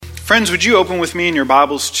Friends, would you open with me in your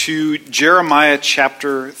Bibles to Jeremiah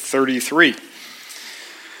chapter 33?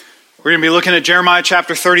 We're going to be looking at Jeremiah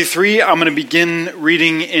chapter 33. I'm going to begin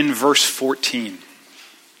reading in verse 14.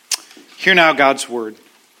 Hear now God's word.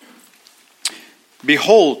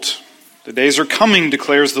 Behold, the days are coming,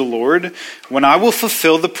 declares the Lord, when I will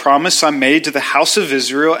fulfill the promise I made to the house of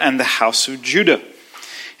Israel and the house of Judah.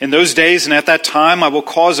 In those days and at that time I will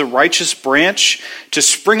cause a righteous branch to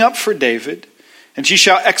spring up for David, and she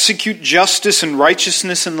shall execute justice and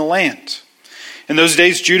righteousness in the land. In those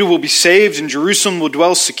days Judah will be saved, and Jerusalem will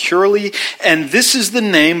dwell securely, and this is the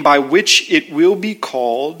name by which it will be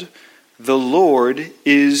called: the Lord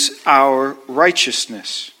is our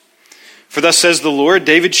righteousness. For thus says the Lord,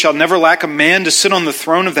 David shall never lack a man to sit on the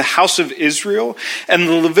throne of the house of Israel, and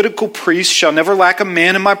the Levitical priest shall never lack a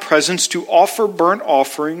man in my presence to offer burnt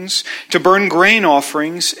offerings, to burn grain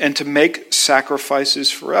offerings, and to make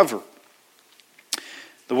sacrifices forever.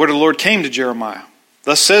 The word of the Lord came to Jeremiah.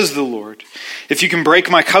 Thus says the Lord, if you can break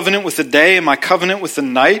my covenant with the day and my covenant with the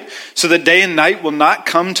night, so that day and night will not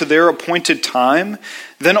come to their appointed time,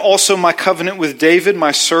 then also my covenant with David,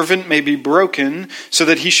 my servant, may be broken, so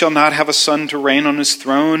that he shall not have a son to reign on his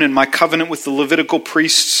throne, and my covenant with the Levitical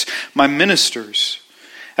priests, my ministers.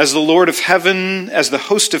 As the Lord of heaven, as the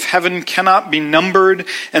host of heaven cannot be numbered,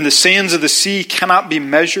 and the sands of the sea cannot be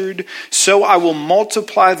measured, so I will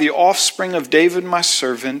multiply the offspring of David my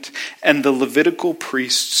servant, and the Levitical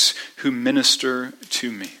priests who minister to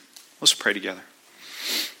me. Let's pray together.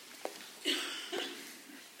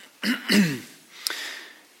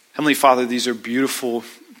 Heavenly Father, these are beautiful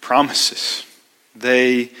promises.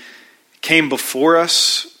 They came before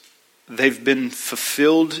us. They've been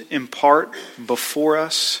fulfilled in part before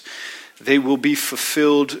us. They will be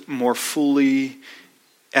fulfilled more fully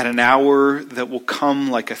at an hour that will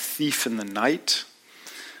come like a thief in the night.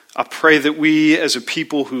 I pray that we as a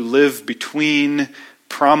people who live between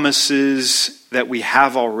promises that we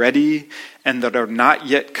have already and that are not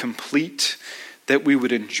yet complete, that we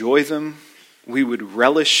would enjoy them, we would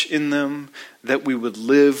relish in them, that we would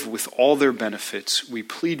live with all their benefits. We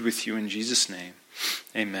plead with you in Jesus' name.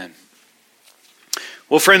 Amen.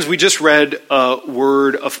 Well, friends, we just read a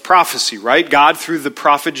word of prophecy, right? God, through the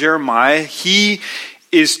prophet Jeremiah, he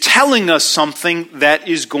is telling us something that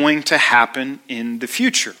is going to happen in the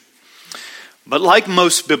future. But like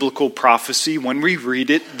most biblical prophecy, when we read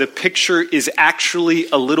it, the picture is actually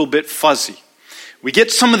a little bit fuzzy. We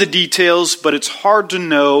get some of the details, but it's hard to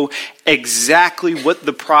know exactly what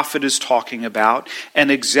the prophet is talking about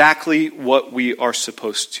and exactly what we are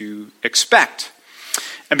supposed to expect.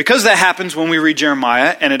 And because that happens when we read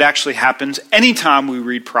Jeremiah, and it actually happens anytime we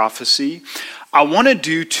read prophecy, I want to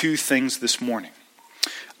do two things this morning.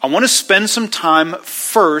 I want to spend some time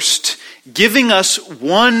first giving us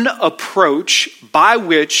one approach by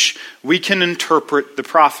which we can interpret the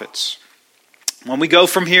prophets. When we go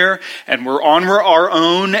from here and we're on our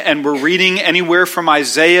own and we're reading anywhere from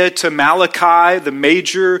Isaiah to Malachi, the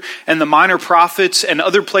major and the minor prophets and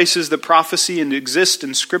other places that prophecy exist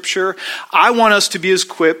in Scripture, I want us to be as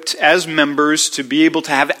equipped as members to be able to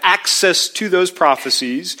have access to those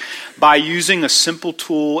prophecies by using a simple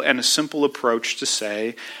tool and a simple approach to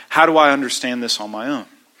say, how do I understand this on my own?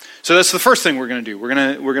 So that's the first thing we're going to do.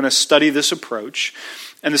 We're going to study this approach.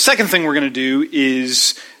 And the second thing we're going to do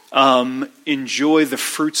is enjoy the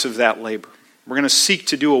fruits of that labor. We're going to seek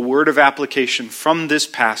to do a word of application from this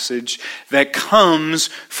passage that comes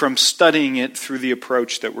from studying it through the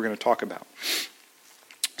approach that we're going to talk about.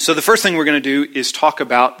 So the first thing we're going to do is talk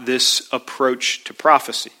about this approach to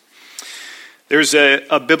prophecy. There's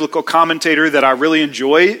a biblical commentator that I really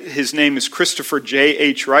enjoy. His name is Christopher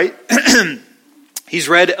J.H. Wright. He's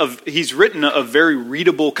written a very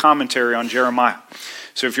readable commentary on Jeremiah.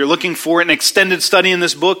 So if you're looking for an extended study in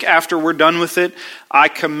this book after we're done with it, I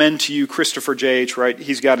commend to you Christopher J.H. Wright.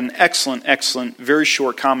 He's got an excellent, very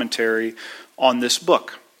short commentary on this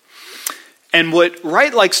book. And what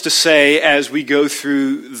Wright likes to say as we go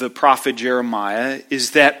through the prophet Jeremiah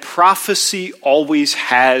is that prophecy always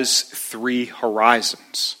has three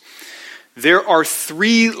horizons. There are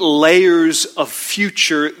three layers of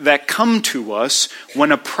future that come to us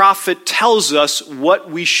when a prophet tells us what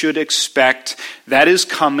we should expect that is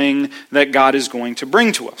coming, that God is going to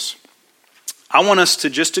bring to us. I want us to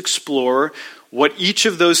just explore what each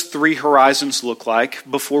of those three horizons look like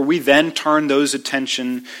before we then turn those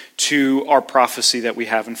attention to our prophecy that we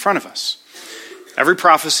have in front of us. Every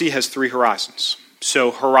prophecy has three horizons. So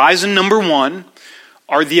horizon number one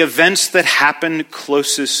are the events that happen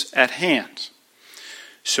closest at hand.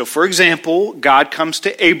 So, for example, God comes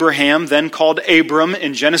to Abraham, then called Abram,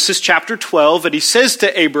 in Genesis chapter 12, and he says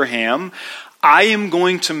to Abraham, I am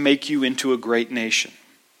going to make you into a great nation.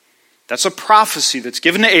 That's a prophecy that's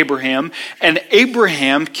given to Abraham, and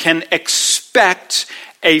Abraham can expect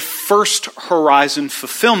a first horizon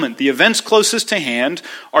fulfillment. The events closest to hand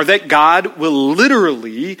are that God will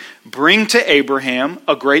literally bring to Abraham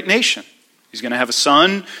a great nation. He's going to have a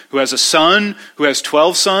son who has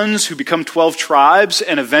 12 sons who become 12 tribes,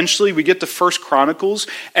 and eventually we get to 1 Chronicles,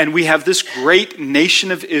 and we have this great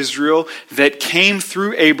nation of Israel that came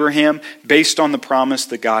through Abraham based on the promise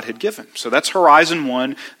that God had given. So that's Horizon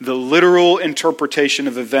 1, the literal interpretation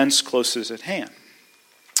of events closest at hand.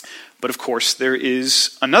 But of course, there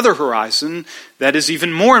is another horizon that is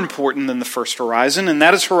even more important than the first horizon, and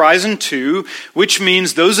that is Horizon 2, which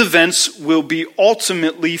means those events will be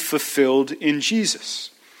ultimately fulfilled in Jesus.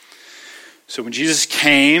 So when Jesus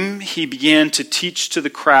came, he began to teach to the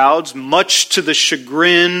crowds, much to the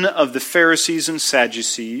chagrin of the Pharisees and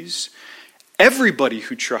Sadducees. Everybody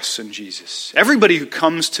who trusts in Jesus, everybody who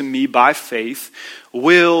comes to me by faith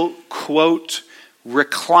will, quote,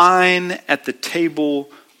 recline at the table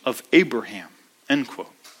of Abraham, end quote.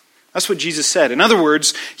 That's what Jesus said. In other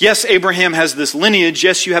words, yes, Abraham has this lineage.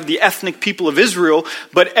 Yes, you have the ethnic people of Israel,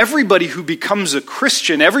 but everybody who becomes a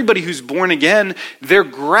Christian, everybody who's born again, they're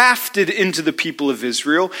grafted into the people of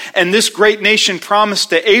Israel. And this great nation promised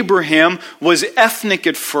to Abraham was ethnic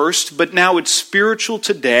at first, but now it's spiritual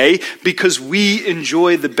today because we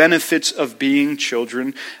enjoy the benefits of being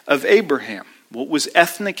children of Abraham. What was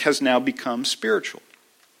ethnic has now become spiritual.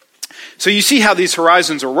 So you see how these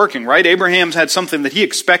horizons are working, right? Abraham's had something that he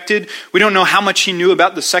expected. We don't know how much he knew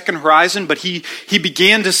about the second horizon, but he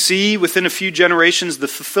began to see within a few generations the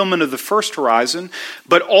fulfillment of the first horizon.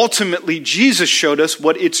 But ultimately, Jesus showed us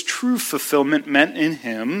what its true fulfillment meant in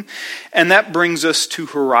him. And that brings us to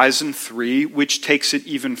Horizon 3, which takes it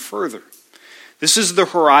even further. This is the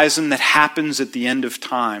horizon that happens at the end of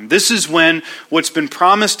time. This is when what's been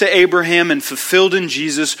promised to Abraham and fulfilled in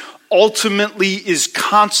Jesus ultimately is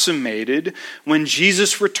consummated when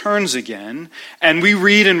Jesus returns again. And we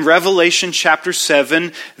read in Revelation chapter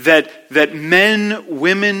 7 that men,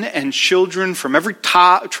 women, and children from every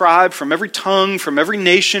tribe, from every tongue, from every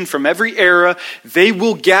nation, from every era, they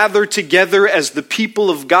will gather together as the people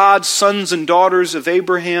of God, sons and daughters of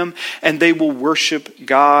Abraham, and they will worship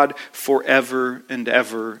God forever and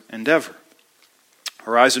ever and ever.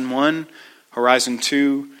 Horizon 1, Horizon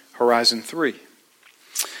 2, Horizon 3.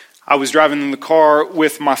 I was driving in the car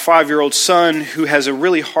with my 5-year-old son who has a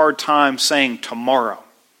really hard time saying tomorrow.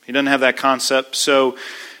 He doesn't have that concept. So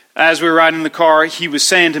as we were riding in the car, he was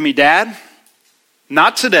saying to me, Dad,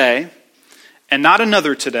 not today, and not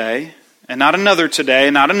another today, and not another today,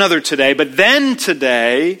 and not another today, but then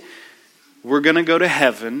today we're going to go to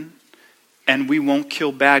heaven and we won't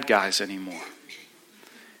kill bad guys anymore.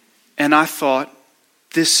 And I thought,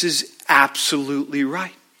 this is absolutely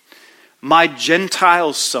right. My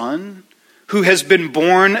Gentile son, who has been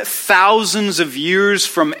born thousands of years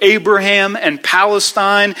from Abraham and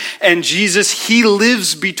Palestine and Jesus, he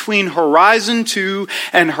lives between Horizon 2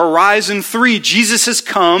 and Horizon 3. Jesus has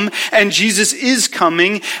come and Jesus is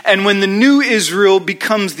coming. And when the new Israel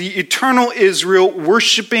becomes the eternal Israel,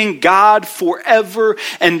 worshiping God forever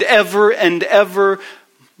and ever and ever,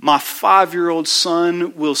 my 5-year-old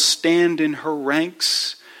son will stand in her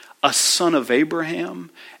ranks, a son of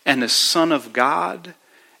Abraham and a son of God,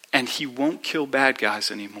 and he won't kill bad guys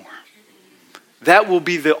anymore. That will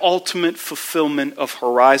be the ultimate fulfillment of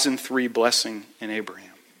Horizon 3 blessing in Abraham.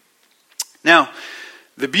 Now,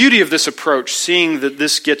 the beauty of this approach, seeing that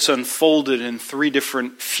this gets unfolded in 3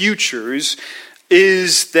 different futures,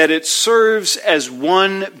 is that it serves as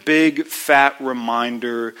one big fat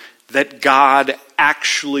reminder that God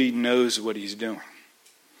actually knows what he's doing.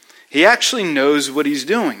 He actually knows what he's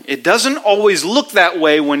doing. It doesn't always look that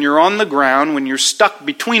way when you're on the ground, when you're stuck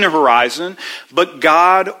between a horizon, but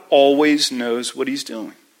God always knows what he's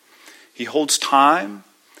doing. He holds time,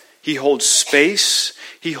 he holds space,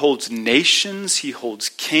 he holds nations, he holds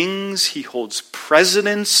kings, he holds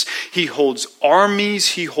presidents, he holds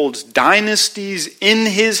armies, he holds dynasties in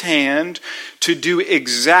his hand to do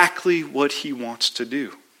exactly what he wants to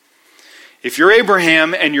do. If you're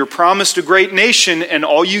Abraham and you're promised a great nation and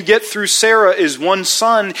all you get through Sarah is one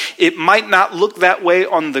son, it might not look that way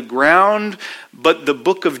on the ground, but the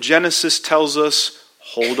book of Genesis tells us,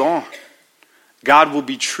 hold on. God will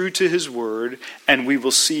be true to his word and we will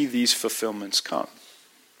see these fulfillments come.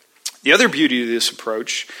 The other beauty of this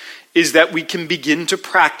approach is that we can begin to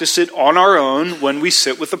practice it on our own when we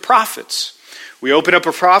sit with the prophets. We open up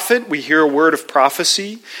a prophet, we hear a word of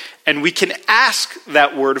prophecy, and we can ask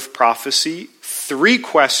that word of prophecy 3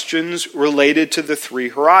 questions related to the 3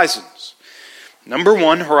 horizons. Number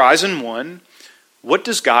 1, Horizon 1, what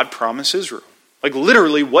does God promise Israel? Like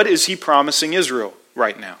literally, what is he promising Israel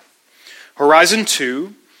right now? Horizon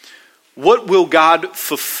 2, what will God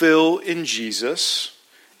fulfill in Jesus?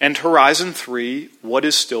 And Horizon 3, what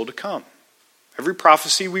is still to come? Every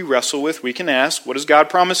prophecy we wrestle with, we can ask, what does God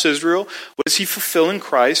promise Israel? What does he fulfill in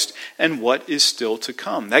Christ? And what is still to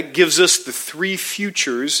come? That gives us the three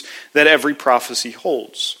futures that every prophecy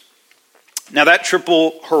holds. Now that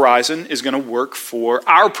triple horizon is going to work for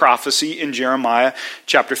our prophecy in Jeremiah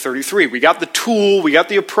chapter 33. We got the tool, we got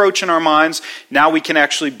the approach in our minds. Now we can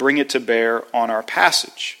actually bring it to bear on our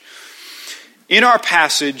passage. In our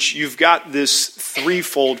passage, you've got this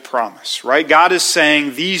threefold promise, right? God is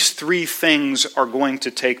saying these three things are going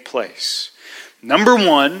to take place. Number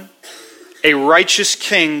one, a righteous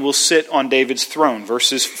king will sit on David's throne,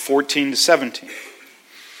 verses 14 to 17.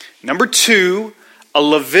 Number two, a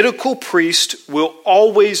Levitical priest will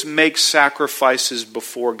always make sacrifices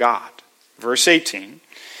before God, verse 18.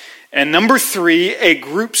 And number three, a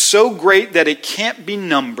group so great that it can't be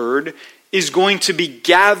numbered is going to be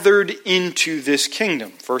gathered into this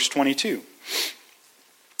kingdom. Verse 22.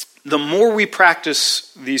 The more we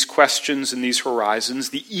practice these questions and these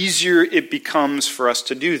horizons, the easier it becomes for us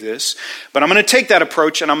to do this. But I'm going to take that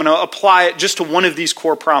approach and I'm going to apply it just to one of these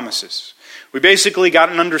core promises. We basically got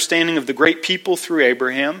an understanding of the great people through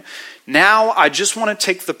Abraham. Now I just want to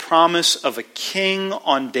take the promise of a king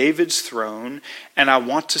on David's throne and I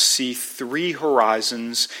want to see three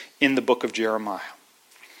horizons in the book of Jeremiah.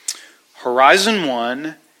 Horizon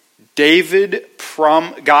 1,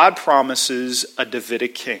 God promises a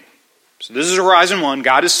Davidic king. So this is Horizon 1.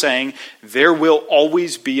 God is saying there will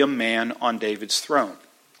always be a man on David's throne.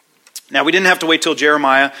 Now we didn't have to wait till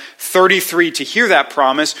Jeremiah 33 to hear that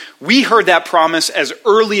promise. We heard that promise as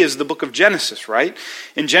early as the book of Genesis, right?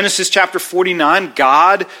 In Genesis chapter 49,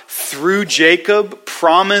 God, through Jacob,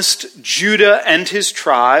 promised Judah and his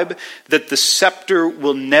tribe that the scepter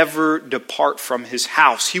will never depart from his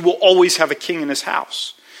house. He will always have a king in his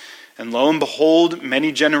house. And lo and behold,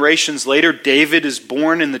 many generations later, David is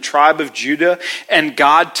born in the tribe of Judah, and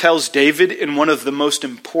God tells David in one of the most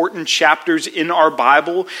important chapters in our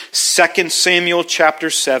Bible, 2 Samuel chapter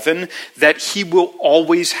 7, that he will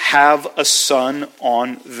always have a son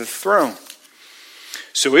on the throne.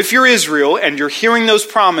 So if you're Israel and you're hearing those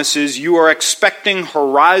promises, you are expecting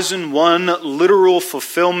Horizon 1 literal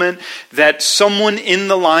fulfillment, that someone in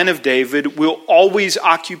the line of David will always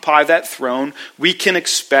occupy that throne. We can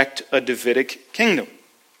expect a Davidic kingdom.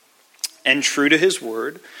 And true to his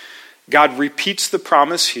word, God repeats the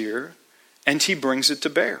promise here and he brings it to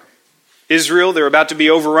bear. Israel, they're about to be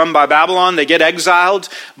overrun by Babylon. They get exiled.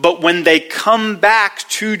 But when they come back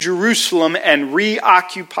to Jerusalem and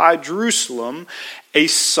reoccupy Jerusalem, a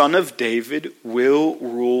son of David will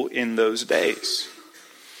rule in those days.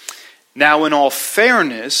 Now, in all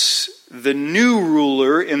fairness, the new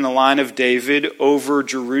ruler in the line of David over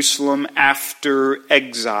Jerusalem after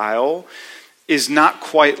exile is not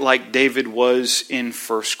quite like David was in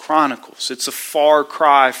 1 Chronicles. It's a far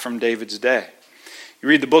cry from David's day. You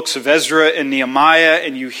read the books of Ezra and Nehemiah,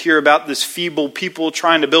 and you hear about this feeble people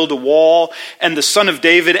trying to build a wall, and the son of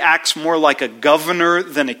David acts more like a governor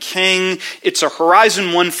than a king. It's a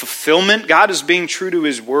Horizon 1 fulfillment. God is being true to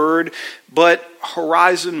his word, but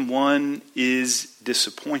Horizon 1 is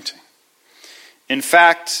disappointing. In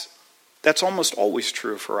fact, that's almost always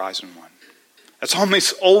true of Horizon 1. That's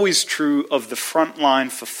almost always true of the frontline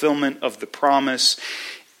fulfillment of the promise.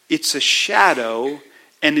 It's a shadow,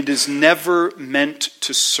 and it is never meant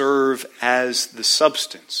to serve as the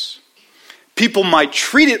substance. People might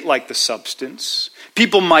treat it like the substance.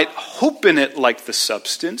 People might hope in it like the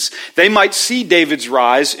substance. They might see David's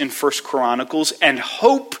rise in 1 Chronicles and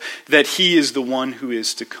hope that he is the one who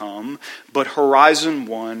is to come. But Horizon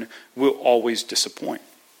 1 will always disappoint.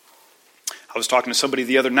 I was talking to somebody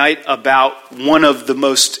the other night about one of the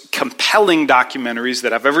most compelling documentaries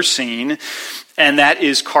that I've ever seen, and that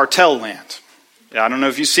is Cartel Land. I don't know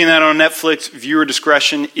if you've seen that on Netflix. Viewer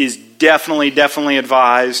discretion is definitely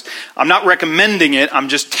advised. I'm not recommending it. I'm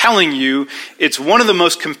just telling you it's one of the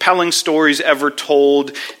most compelling stories ever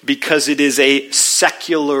told because it is a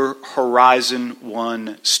secular Horizon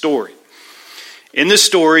 1 story. In this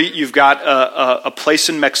story, you've got a place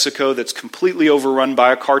in Mexico that's completely overrun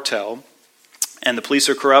by a cartel, and the police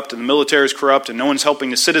are corrupt, and the military is corrupt, and no one's helping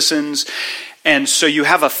the citizens. And so you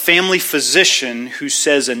have a family physician who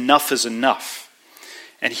says enough is enough.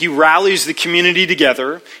 And he rallies the community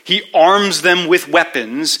together, he arms them with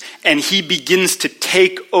weapons, and he begins to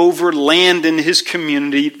take over land in his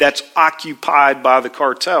community that's occupied by the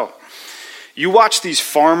cartel. You watch these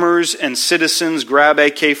farmers and citizens grab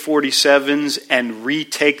AK-47s and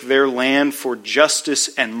retake their land for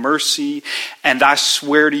justice and mercy. And I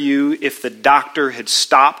swear to you, if the doctor had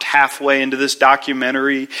stopped halfway into this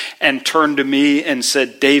documentary and turned to me and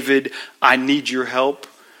said, "David, I need your help,"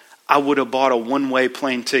 I would have bought a one-way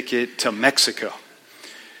plane ticket to Mexico.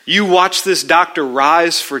 You watch this doctor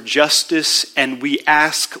rise for justice, and we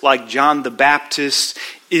ask, like John the Baptist,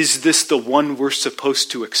 is this the one we're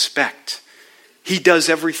supposed to expect? He does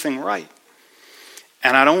everything right.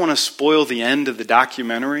 And I don't want to spoil the end of the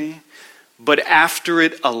documentary, but after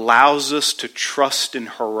it allows us to trust in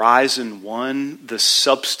Horizon 1, the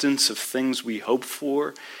substance of things we hope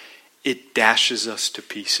for, it dashes us to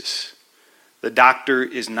pieces. The doctor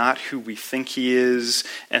is not who we think he is,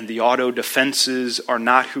 and the auto defenses are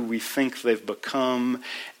not who we think they've become,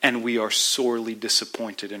 and we are sorely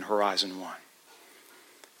disappointed in Horizon 1.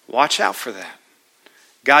 Watch out for that.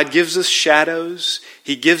 God gives us shadows.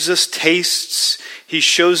 He gives us tastes. He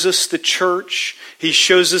shows us the church. He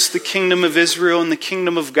shows us the kingdom of Israel and the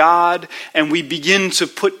kingdom of God. And we begin to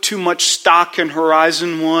put too much stock in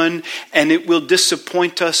Horizon 1, and it will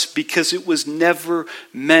disappoint us because it was never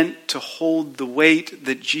meant to hold the weight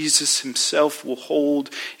that Jesus himself will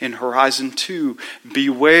hold in Horizon 2.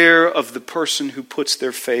 Beware of the person who puts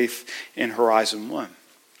their faith in Horizon 1.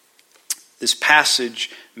 This passage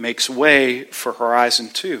makes way for Horizon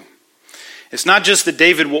 2. It's not just that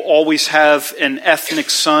David will always have an ethnic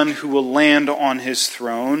son who will land on his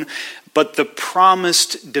throne, but the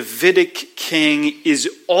promised Davidic king is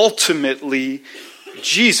ultimately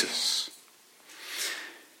Jesus.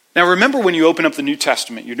 Now remember, when you open up the New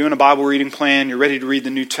Testament, you're doing a Bible reading plan, you're ready to read the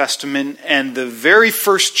New Testament, and the very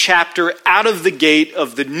first chapter out of the gate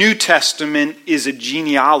of the New Testament is a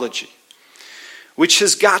genealogy, which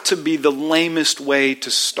has got to be the lamest way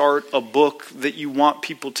to start a book that you want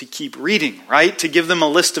people to keep reading, right? To give them a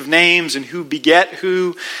list of names and who beget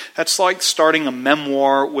who. That's like starting a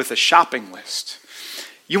memoir with a shopping list.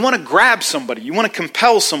 You want to grab somebody. You want to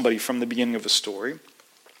compel somebody from the beginning of a story.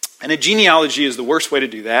 And a genealogy is the worst way to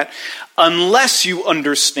do that, unless you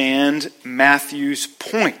understand Matthew's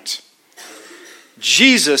point.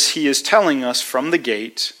 Jesus, he is telling us from the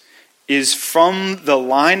gate, is from the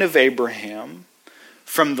line of Abraham,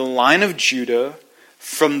 from the line of Judah,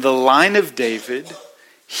 from the line of David.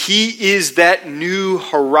 He is that new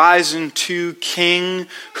Horizon 2 king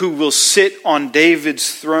who will sit on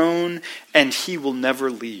David's throne, and he will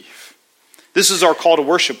never leave. This is our call to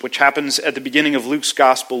worship, which happens at the beginning of Luke's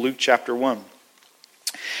gospel, Luke chapter 1.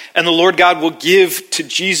 And the Lord God will give to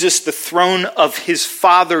Jesus the throne of his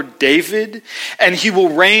father David, and he will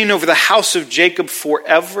reign over the house of Jacob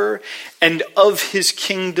forever, and of his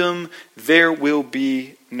kingdom there will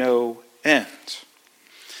be no end.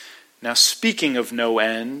 Now, speaking of no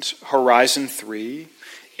end, Horizon 3,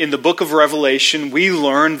 in the book of Revelation, we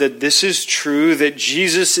learn that this is true, that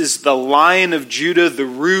Jesus is the Lion of Judah, the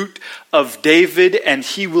root of David, and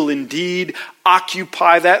he will indeed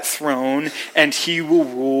occupy that throne, and he will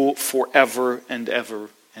rule forever and ever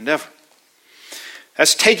and ever.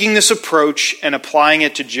 That's taking this approach and applying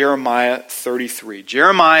it to Jeremiah 33.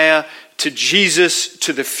 Jeremiah to Jesus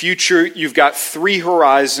to the future. You've got 3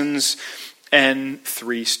 horizons and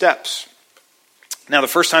 3 steps. Now, the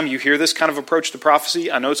first time you hear this kind of approach to prophecy,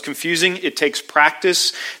 I know it's confusing. It takes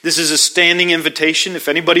practice. This is a standing invitation. If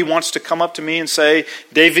anybody wants to come up to me and say,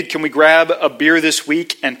 "David, can we grab a beer this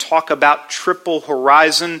week and talk about triple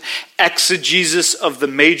horizon, exegesis of the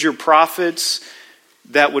major prophets?"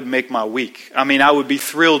 that would make my week. I mean, I would be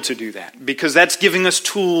thrilled to do that, because that's giving us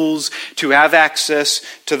tools to have access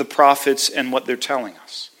to the prophets and what they're telling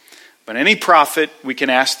us. But any prophet, we can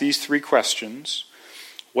ask these 3 questions.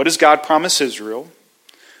 What does God promise Israel?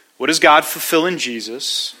 What does God fulfill in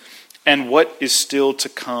Jesus? And what is still to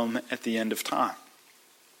come at the end of time?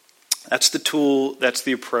 That's the tool, that's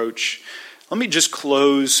the approach. Let me just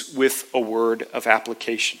close with a word of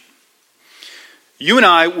application. You and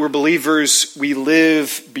I, we're believers. We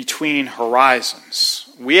live between horizons.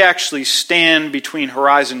 We actually stand between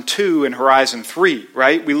Horizon 2 and Horizon 3,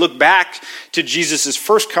 right? We look back to Jesus'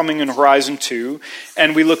 first coming in Horizon 2,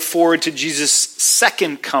 and we look forward to Jesus'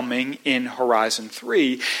 second coming in Horizon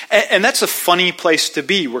 3. And that's a funny place to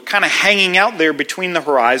be. We're kind of hanging out there between the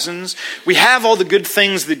horizons. We have all the good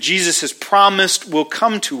things that Jesus has promised will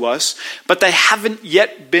come to us, but they haven't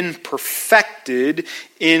yet been perfected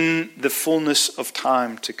in the fullness of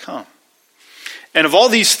time to come. And of all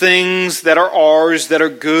these things that are ours, that are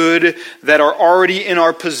good, that are already in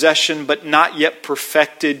our possession but not yet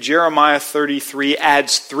perfected, Jeremiah 33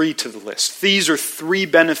 adds 3 to the list. These are 3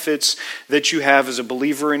 benefits that you have as a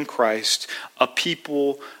believer in Christ: a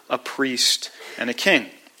people, a priest, and a king.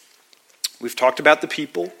 We've talked about the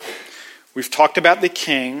people. We've talked about the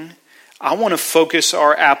king. I want to focus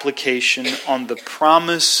our application on the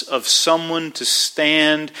promise of someone to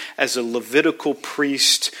stand as a Levitical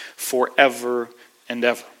priest forever and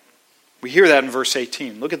ever. We hear that in verse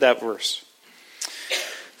 18. Look at that verse.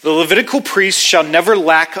 The Levitical priest shall never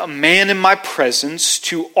lack a man in my presence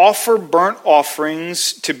to offer burnt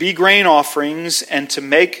offerings, to be grain offerings, and to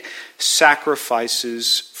make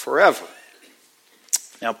sacrifices forever.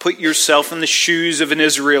 Now put yourself in the shoes of an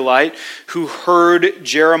Israelite who heard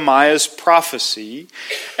Jeremiah's prophecy,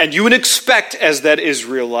 and you would expect, as that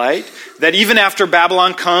Israelite, that even after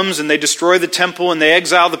Babylon comes and they destroy the temple and they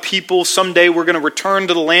exile the people, someday we're going to return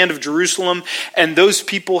to the land of Jerusalem. And those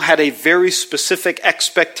people had a very specific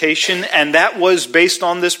expectation, and that was based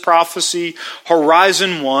on this prophecy,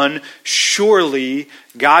 Horizon 1, surely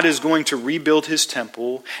God is going to rebuild his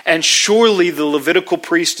temple, and surely the Levitical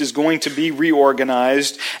priest is going to be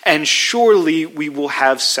reorganized, and surely we will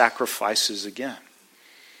have sacrifices again.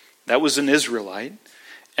 That was an Israelite,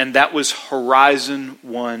 and that was Horizon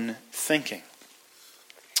 1 thinking.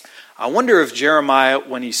 I wonder if Jeremiah,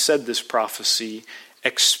 when he said this prophecy,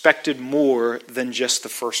 expected more than just the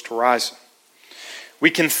first horizon. We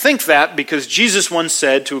can think that because Jesus once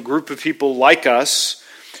said to a group of people like us,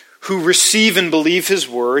 who receive and believe his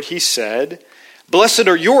word, he said, "Blessed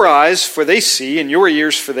are your eyes, for they see, and your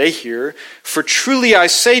ears, for they hear. For truly I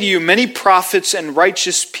say to you, many prophets and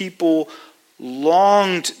righteous people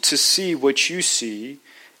longed to see what you see,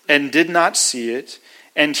 and did not see it,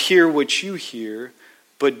 and hear what you hear,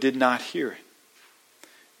 but did not hear it."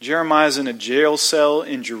 Jeremiah's in a jail cell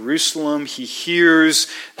in Jerusalem. He hears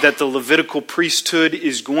that the Levitical priesthood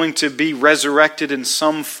is going to be resurrected in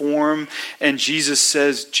some form. And Jesus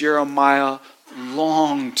says, Jeremiah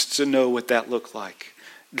longed to know what that looked like.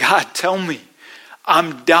 God, tell me.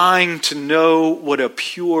 I'm dying to know what a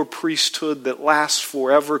pure priesthood that lasts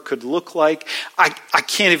forever could look like. I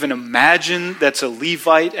can't even imagine that's a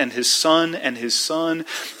Levite and his son and his son.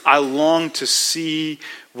 I long to see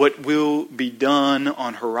what will be done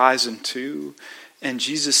on Horizon 2. And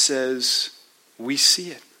Jesus says, we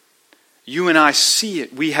see it. You and I see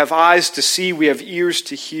it. We have eyes to see. We have ears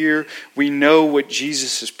to hear. We know what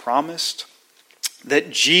Jesus has promised.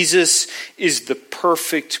 That Jesus is the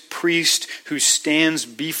perfect priest who stands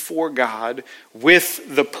before God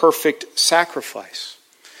with the perfect sacrifice.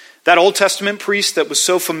 That Old Testament priest that was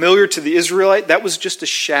so familiar to the Israelite, that was just a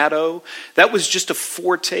shadow. That was just a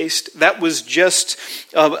foretaste. That was just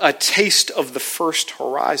a taste of the first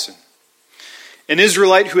horizon. An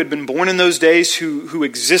Israelite who had been born in those days, who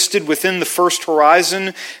existed within the first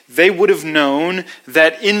horizon, they would have known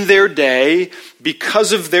that in their day,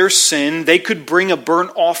 because of their sin, they could bring a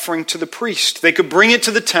burnt offering to the priest. They could bring it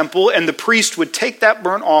to the temple, and the priest would take that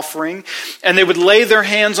burnt offering, and they would lay their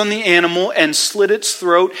hands on the animal and slit its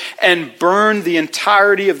throat and burn the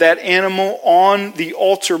entirety of that animal on the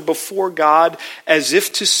altar before God, as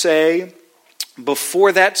if to say,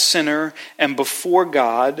 before that sinner and before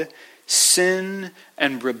God, sin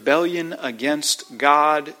and rebellion against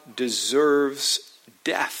God deserves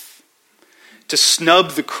death. To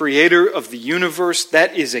snub the creator of the universe,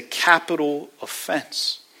 that is a capital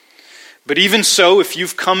offense. But even so, if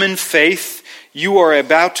you've come in faith, you are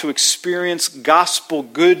about to experience gospel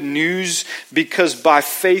good news, because by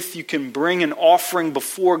faith you can bring an offering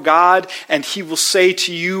before God and he will say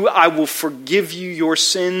to you, I will forgive you your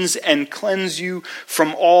sins and cleanse you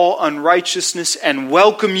from all unrighteousness and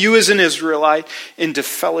welcome you as an Israelite into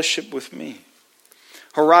fellowship with me.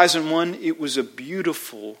 Horizon 1, it was a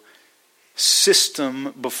beautiful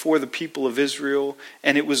system before the people of Israel,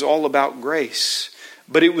 and it was all about grace,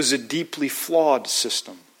 but it was a deeply flawed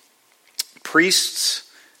system.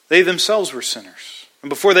 Priests, they themselves were sinners. And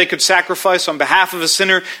before they could sacrifice on behalf of a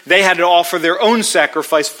sinner, they had to offer their own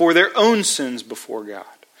sacrifice for their own sins before God.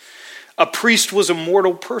 A priest was a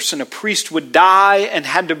mortal person. A priest would die and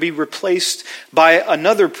had to be replaced by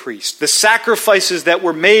another priest. The sacrifices that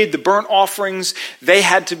were made, the burnt offerings, they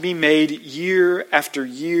had to be made year after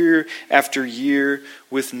year after year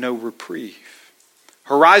with no reprieve.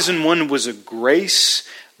 Horizon 1 was a grace,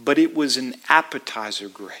 but it was an appetizer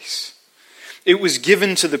grace. It was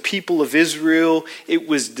given to the people of Israel. It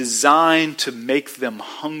was designed to make them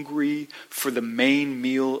hungry for the main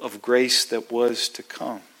meal of grace that was to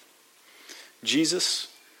come. Jesus,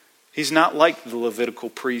 He's not like the Levitical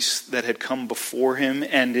priests that had come before him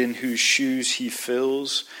and in whose shoes he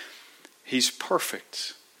fills. He's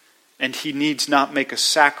perfect, and he needs not make a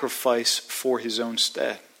sacrifice for his own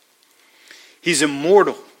stead. He's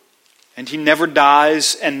immortal, and he never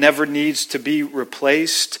dies and never needs to be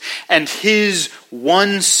replaced. And his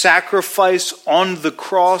one sacrifice on the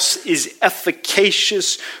cross is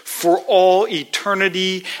efficacious for all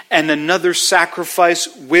eternity, and another sacrifice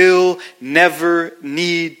will never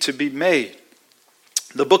need to be made.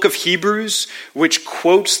 The book of Hebrews, which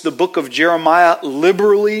quotes the book of Jeremiah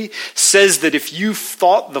liberally, says that if you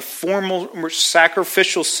thought the formal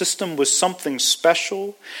sacrificial system was something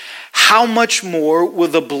special, how much more will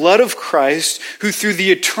the blood of Christ, who through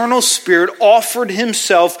the eternal Spirit offered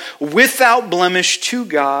himself without blemish to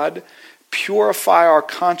God, purify our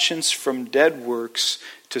conscience from dead works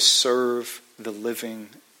to serve the living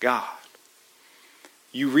God?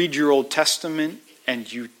 You read your Old Testament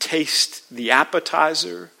and you taste the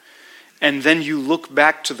appetizer, and then you look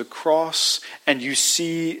back to the cross and you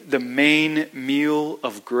see the main meal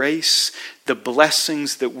of grace, the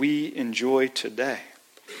blessings that we enjoy today.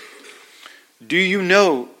 Do you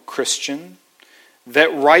know, Christian,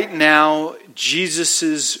 that right now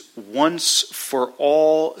Jesus' once for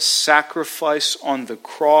all sacrifice on the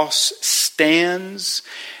cross stands,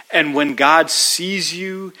 and when God sees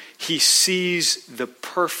you, he sees the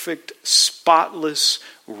perfect, spotless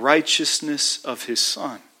righteousness of his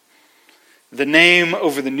Son. The name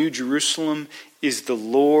over the New Jerusalem is "The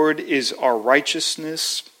Lord is our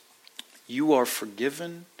righteousness." You are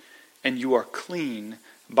forgiven and you are clean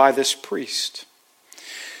by this priest.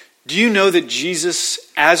 Do you know that Jesus,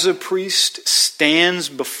 as a priest, stands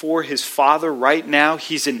before his Father right now?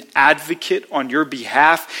 He's an advocate on your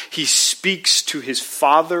behalf. He speaks to his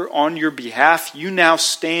Father on your behalf. You now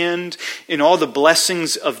stand in all the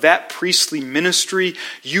blessings of that priestly ministry.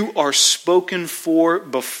 You are spoken for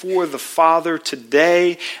before the Father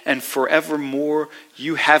today and forevermore.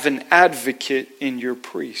 You have an advocate in your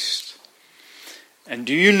priest. And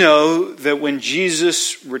do you know that when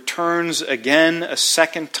Jesus returns again a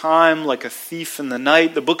second time like a thief in the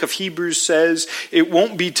night, the book of Hebrews says it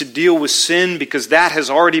won't be to deal with sin because that has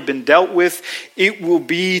already been dealt with. It will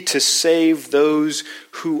be to save those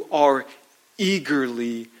who are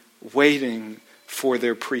eagerly waiting for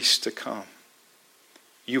their priest to come.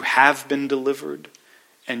 You have been delivered,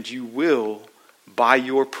 and you will, by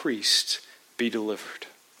your priest, be delivered.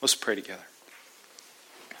 Let's pray together.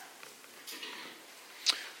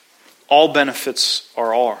 All benefits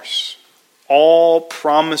are ours. All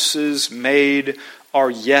promises made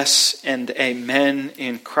are yes and amen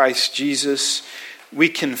in Christ Jesus. We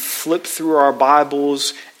can flip through our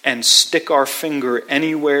Bibles and stick our finger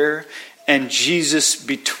anywhere, and Jesus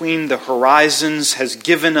between the horizons has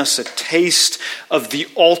given us a taste of the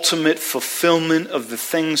ultimate fulfillment of the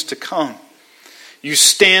things to come. You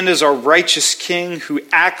stand as our righteous King who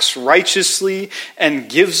acts righteously and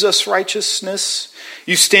gives us righteousness.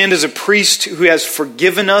 You stand as a priest who has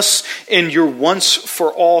forgiven us in your once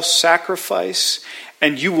for all sacrifice,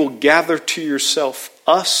 and you will gather to yourself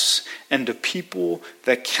us and a people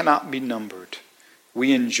that cannot be numbered.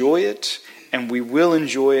 We enjoy it, and we will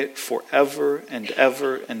enjoy it forever and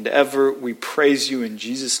ever and ever. We praise you in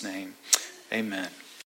Jesus' name. Amen.